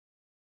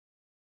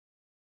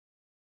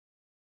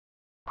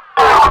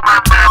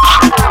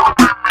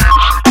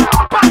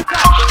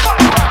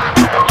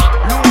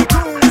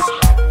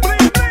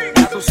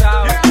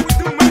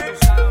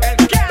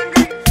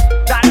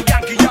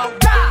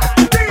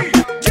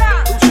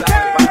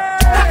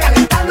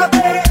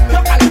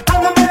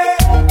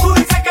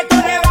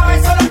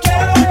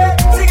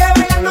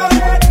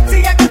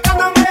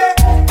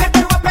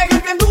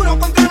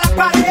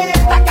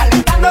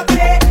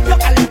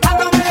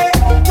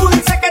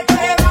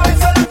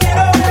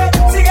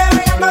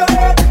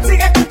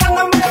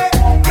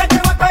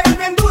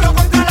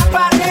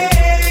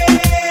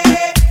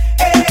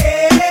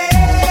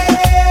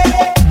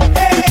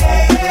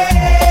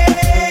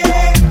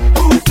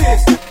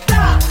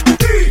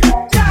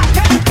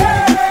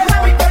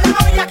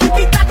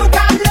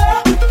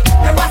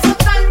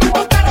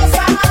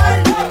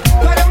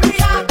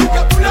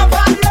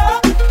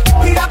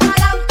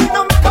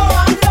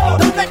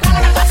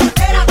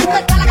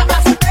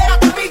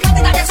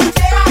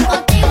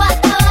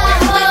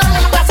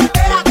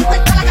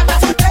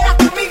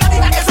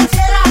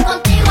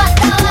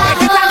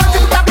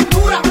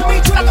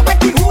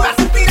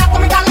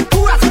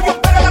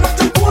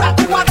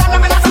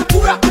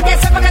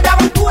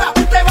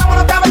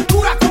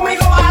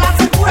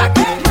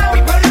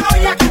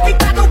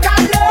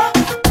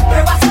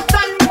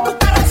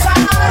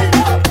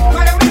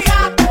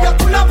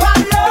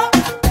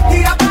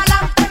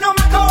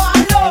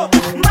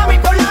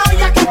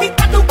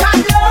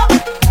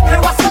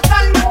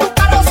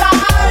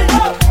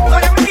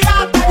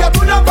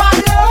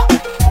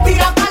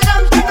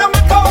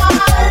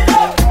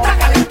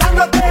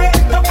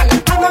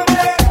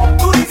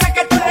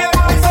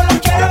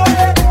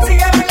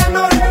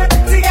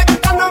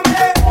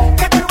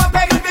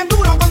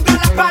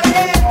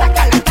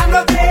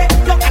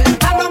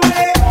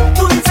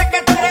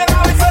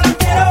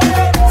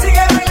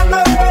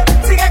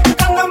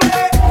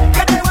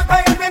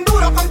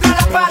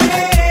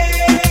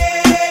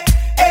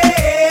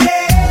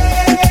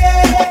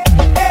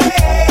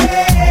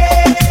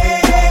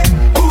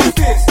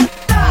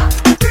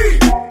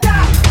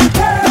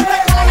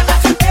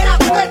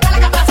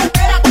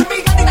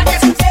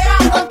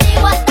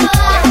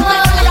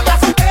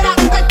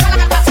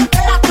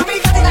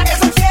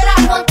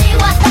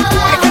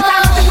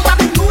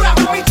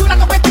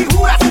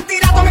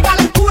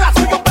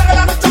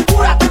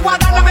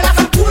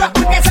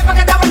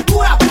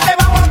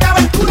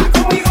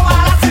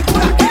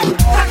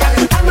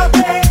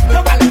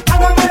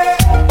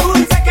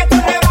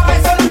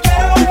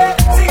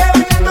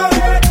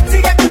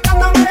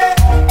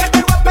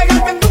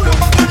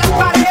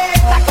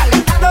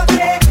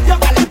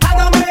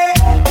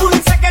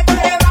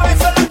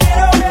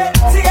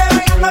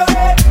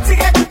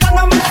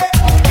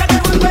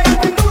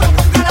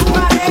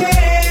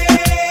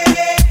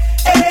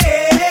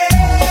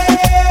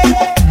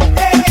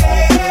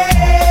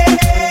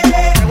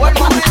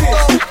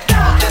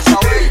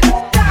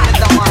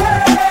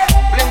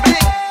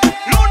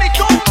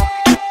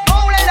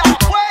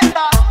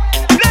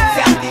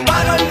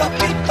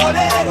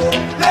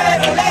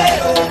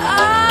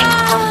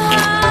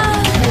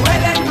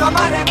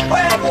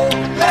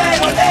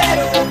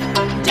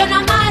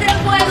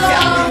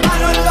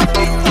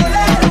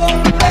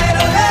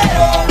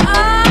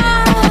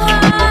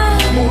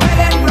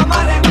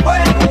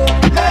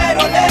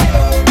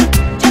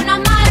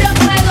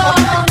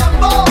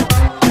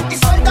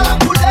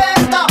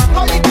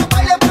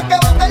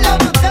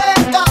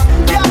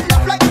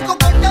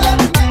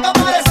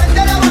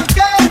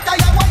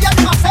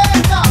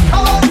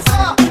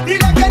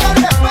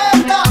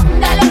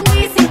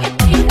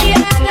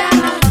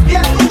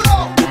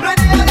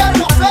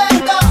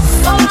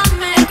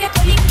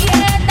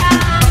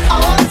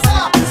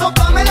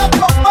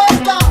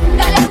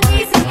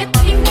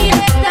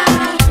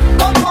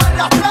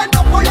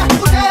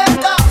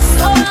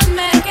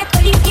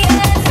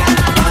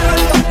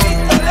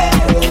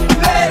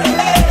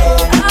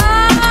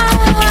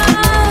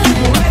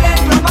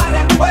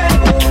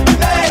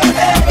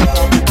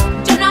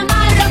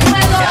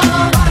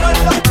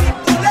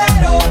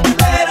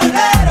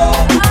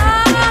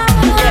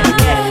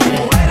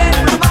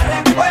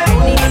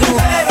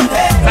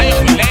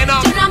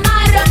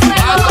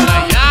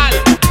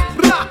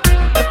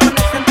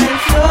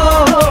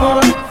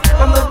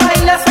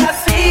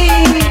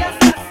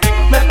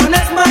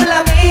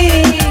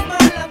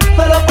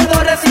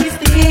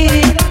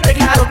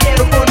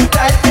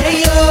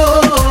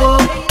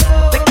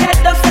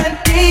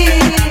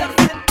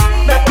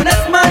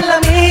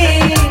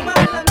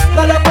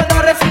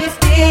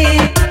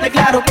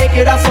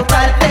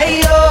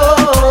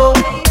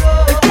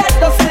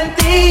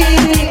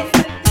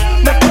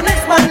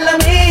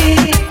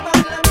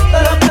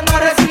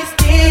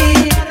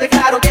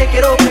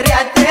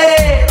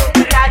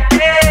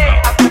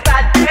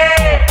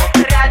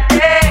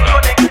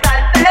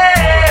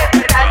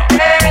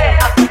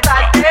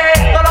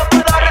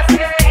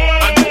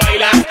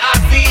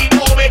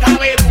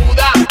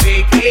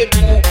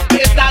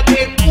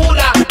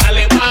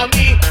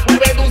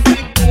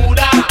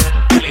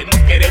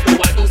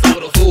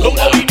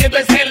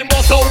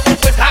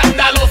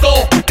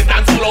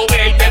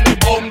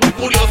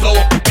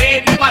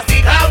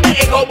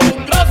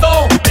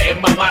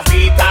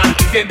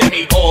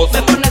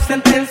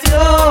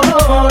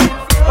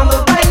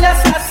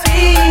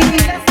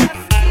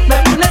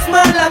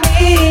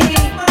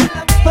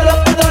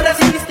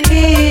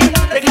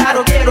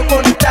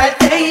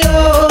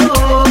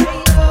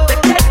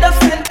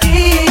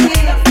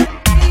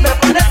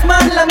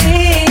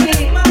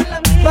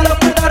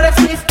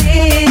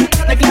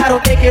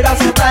claro que quiero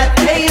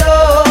azotarte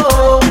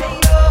yo.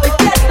 Te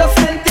quiero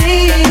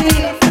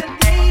sentir,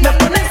 me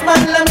pones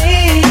mal a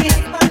mí,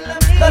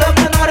 pero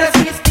no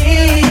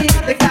resistí.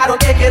 Te claro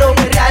que quiero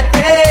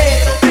perrearte,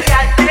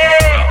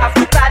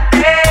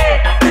 azotarte,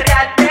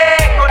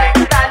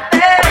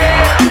 conectarte.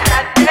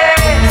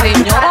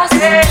 Señoras y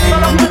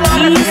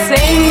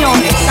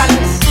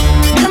señores,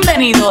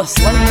 bienvenidos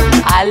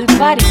al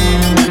party.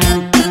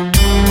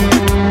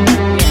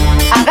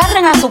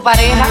 Agarren a su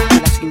pareja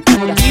la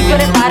cintura y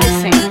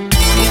prepárense,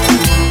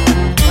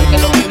 porque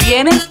lo que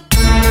viene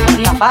no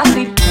está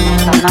fácil, no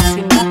está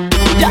fácil, ¿no?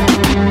 Ya.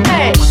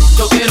 Hey.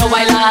 Yo quiero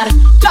bailar,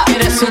 tú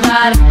quieres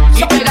sudar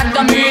y pegarte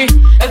a mí,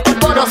 el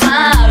cuerpo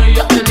rozar.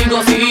 Yo te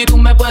digo si tú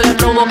me puedes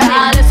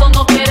provocar, eso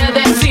no quiere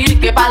decir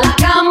que pa' la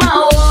cama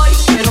voy.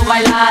 Quiero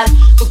bailar,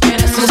 tú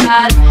quieres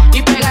sudar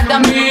y pegarte a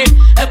mí,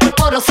 el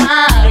cuerpo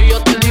rozar.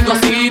 Yo te digo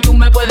si tú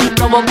me puedes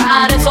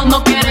provocar, eso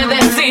no quiere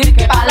decir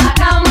que pa' la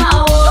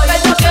cama voy.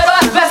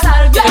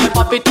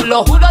 Papi, te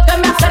lo juro, te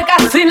me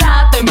acercas y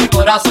late mi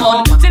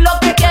corazón. Si lo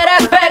que quieres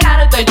es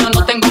pegarte, yo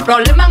no tengo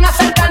problema en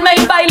acercarme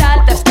y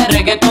bailarte este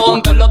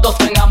reggaetón. Que los dos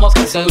tengamos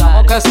que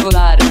sudar,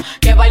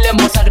 que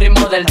bailemos al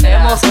ritmo del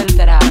tema,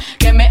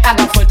 que me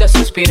haga fuerte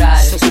suspirar.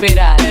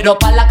 Pero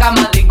pa' la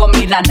cama digo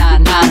mira na,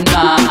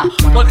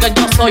 porque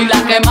yo soy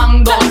la que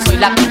mando, soy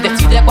la que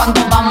decide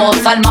cuando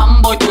vamos al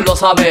mambo y tú lo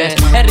sabes.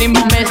 El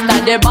ritmo me está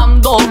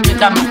llevando,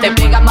 mientras más te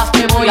pega más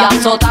te voy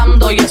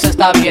azotando y eso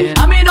está bien.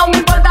 A mí no me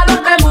importa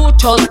lo que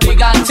muchos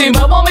digan, si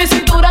muevo mi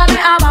cintura de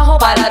abajo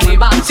para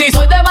arriba, si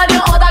soy de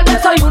barrio o tal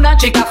vez soy una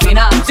chica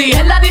fina. Si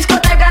en la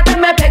discoteca te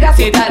me pegas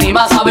y te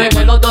animas, sabes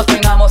que los dos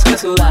tengamos que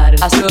sudar,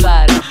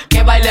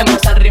 que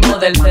bailemos al ritmo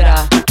del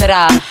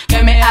tra,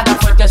 que me haga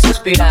fuerte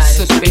suspirar.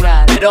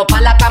 Pero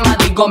pa' la cama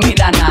digo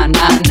mira na.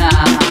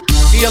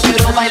 Yo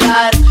quiero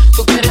bailar,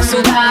 tú quieres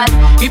sudar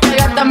y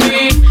pegarte a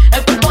mí,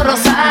 el cuerpo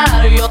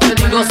rozar. Yo te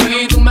digo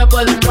si tú me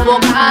puedes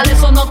provocar,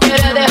 eso no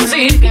quiere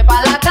decir que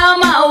pa' la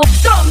cama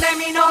donde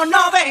mi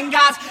no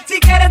vengas, si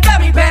quieres de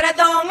mi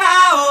perdón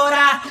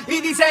ahora.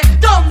 Y dice,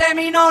 donde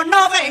mi no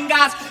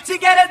vengas, si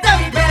quieres de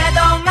mi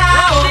perdón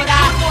ahora.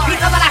 Y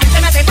toda la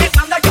gente me teme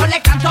cuando yo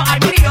le canto al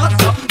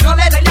brioso. No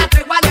le doy la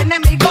tregua al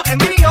enemigo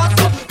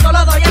envidioso,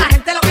 solo doy a la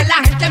gente lo que la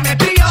gente me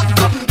pidió.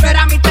 Pero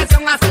a mi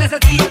intención hacer ese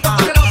tío,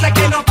 porque no sé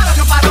que no paro.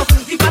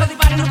 Disparo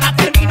y nunca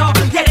termino.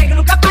 Quiere que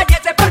nunca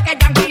fallece porque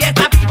Yankee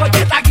está vivo y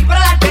está aquí para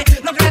darte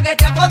lo que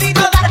te ha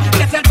podido dar.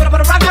 Que es el cuerpo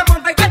de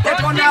Ramón que te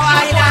pone a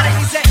bailar.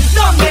 Y dice,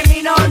 donde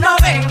mi no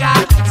venga,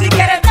 si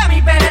quieres de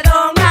mi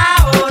perdón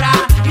ahora.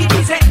 Y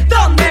dice,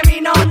 donde mi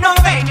no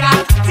venga,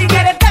 si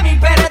quieres de mi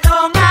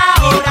perdón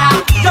ahora.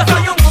 Yo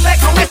soy un hombre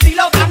con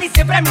estilo grande y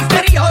siempre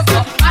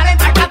misterioso. Al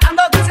entrar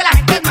cantando dice la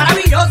gente es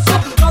maravilloso.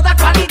 Toda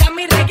cualidad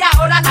mi rey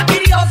ahora la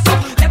curioso.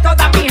 De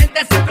toda mi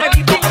gente siempre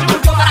vivo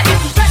orgullo para que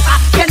tú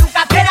sepas que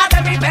nunca te era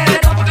de mi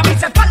perdón. Porque a mí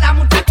se falta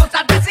muchas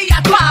cosas decía.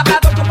 Tú has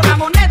hablado como una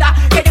moneda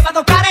que lleva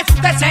dos caras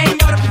usted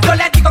señor. Yo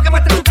le digo que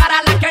muestre su cara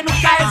la que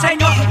nunca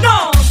enseñó.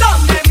 No,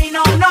 donde mi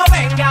no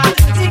venga,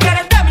 si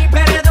quieres de mi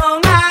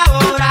perdón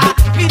ahora.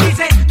 Y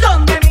dice,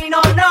 donde mi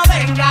no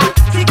venga,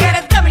 si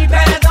quieres de mi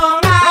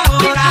perdón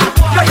ahora.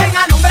 Yo llego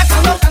al hombre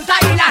cuando canta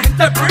y la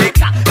gente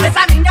brinca.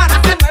 Esa niña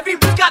ahora se mueve y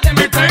busca de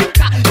mi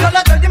trinca. Yo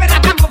le doy de mi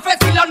racamofé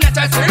si lo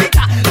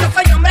necesita. Yo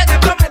soy hombre de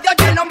promedio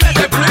y el hombre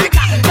se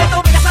brinca. Que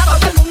tú miras a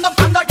todo el mundo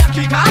cuando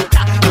Yankee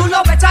canta. Tú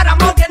lo ves ahora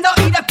moviendo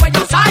y después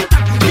yo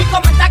saltan. Y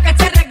comenta que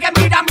ese reggae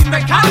mira a mí me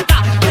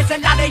encanta. Esa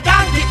es la de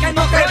Yankee que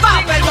no te va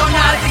a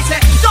perdonar. Dice,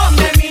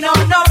 donde mi no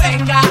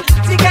venga,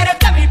 si quieres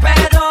de mi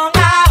perdón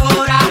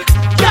ahora.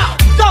 Yo,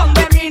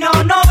 donde mi no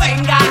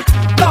venga,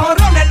 los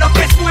horrones los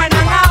que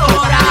suenan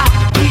ahora.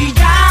 Y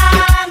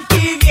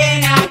Yankee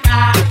viene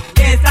acá,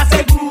 que está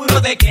seguro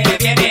de que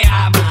viene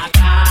a matar.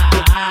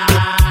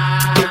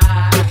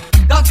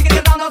 Don't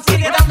sigue dando,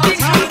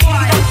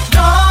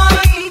 no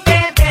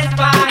intentes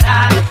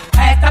parar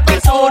a esta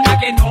persona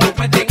que no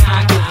pueden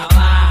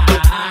acabar.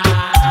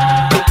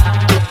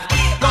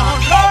 Los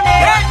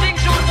horrones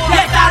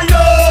están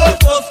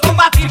locos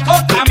combatir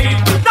contra mí.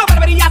 No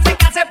debería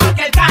secarse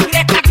porque el cangre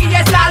está aquí.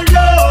 Están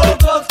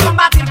locos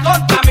combatir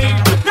contra mí.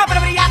 No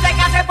debería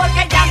secarse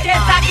porque el Yankee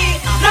está aquí.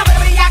 No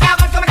debería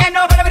acabar como que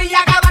no debería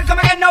acabar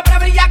como que no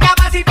debería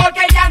acabar sí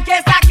porque el Yankee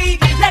está aquí.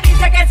 Le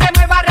dice que se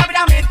mueva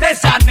rápidamente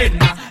esa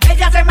nena.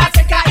 Ella se me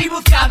acerca y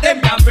busca de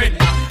mi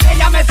avena.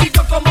 Ella me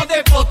sirvió como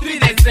de postre y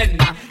de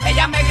cena.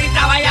 Ella me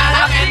gritaba y a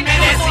la vez me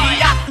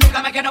decía,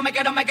 nunca me quiero. Yo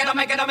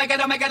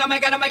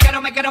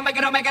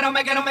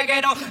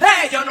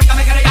nunca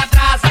me quiero ir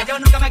atrás. Yo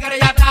nunca me quiero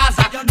ir atrás.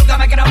 Yo nunca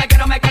me quiero.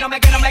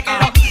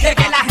 Es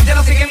que la gente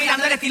lo sigue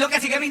mirando, el estilo que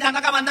sigue mirando,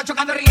 acabando,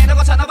 chocando, riendo,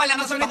 gozando,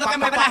 bailando, sonido que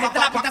mueve la gente.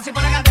 La pista si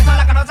ponen antes,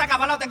 la conoce,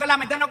 acaba, lo tengo en la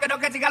mente. No quiero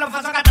que siga los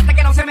pasos, cantante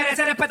que no se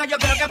merece respeto. Yo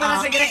quiero que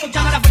puedan seguir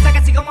escuchando la fuerza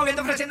que sigo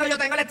moviendo, ofreciendo. Yo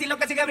tengo el estilo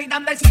que sigue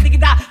brindando, el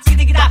siquitiquita,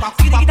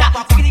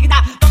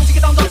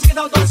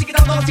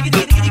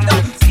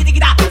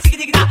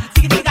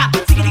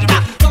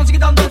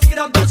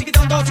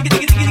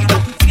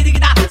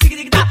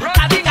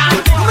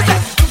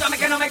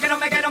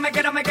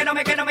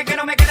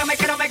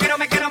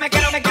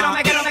 Nunca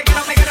me quiero.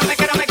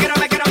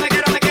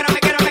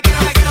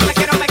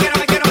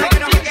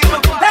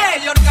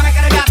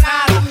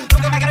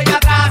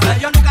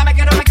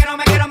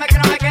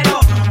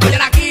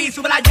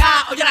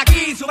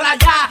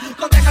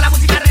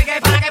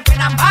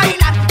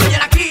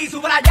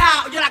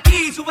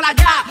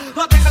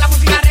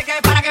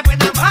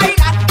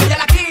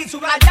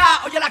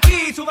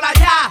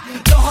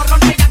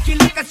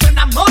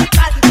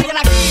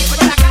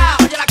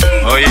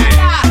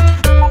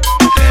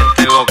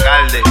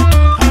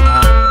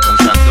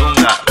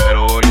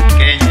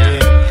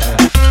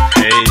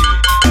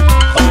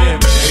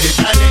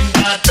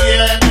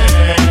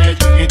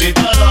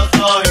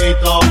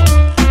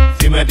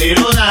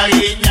 tiro una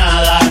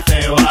guiñada,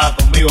 se va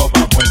conmigo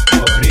pa'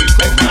 Puerto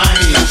Rico.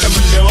 Ay, que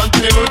me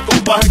levante hoy con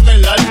paz en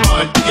el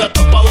alma. El día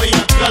está pa'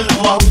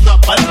 bellacarlo bajo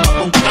una palma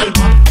con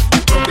calma.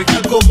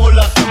 Tropical como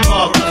la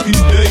zona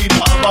brasileira,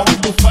 bajo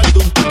tu falda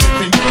un toque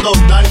enseñando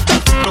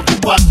nalgas, sin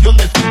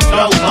preocupaciones, sin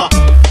trauma.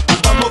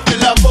 Hagamos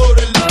el amor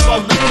en la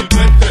fauna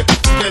silvestre,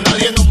 que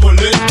nadie nos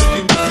moleste,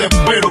 sin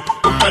desespero,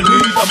 con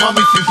calmita,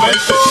 mami, sin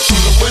verte.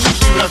 Con buenas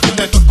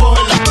vibraciones, tú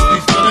coges las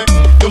posiciones,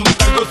 yo me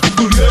cargo si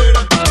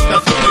tuvieran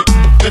tentaciones.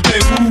 Que te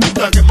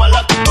gusta, que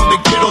mala te pone,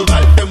 quiero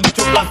darte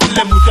mucho placer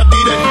en muchas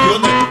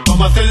direcciones.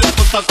 Vamos a hacer las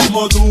cosas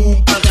como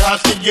nunca,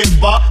 déjate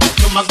llevar,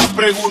 no me hagas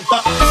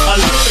preguntas, a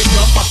la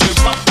fecha pa' que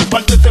va. Un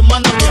par de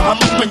semanas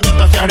viajamos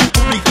mañana hacia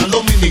República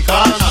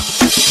Dominicana.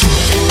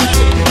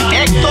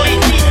 Héctor y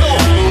Tito,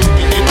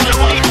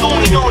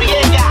 y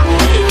Noriega,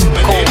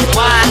 con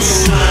más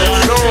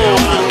calor.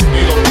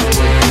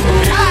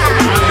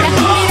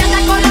 Tu mirada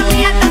con la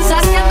mía están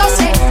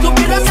saciándose, tu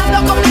piel rozando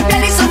con mi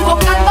piel y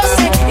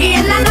sofocándose. Y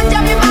en la noche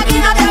me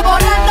imagino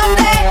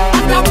devorándote,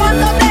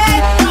 atrapándote,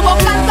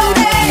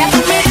 provocándote. Tu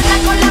mirada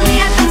con la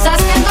mía están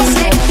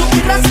saciándose, tu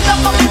piel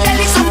rozando con mi piel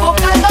y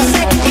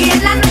sofocándose. Y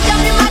en la noche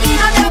me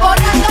imagino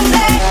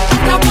devorándote,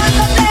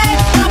 atrapándote,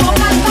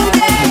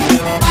 provocándote.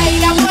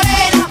 Baila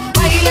morena,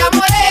 baila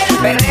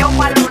morena. Perreo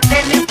pa' los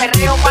nenes,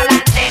 perreo pa' la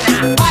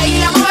antena.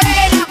 Baila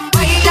morena,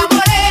 baila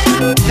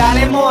morena.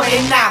 Dale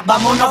morena,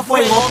 vámonos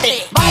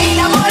fuegote.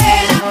 Baila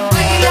morena,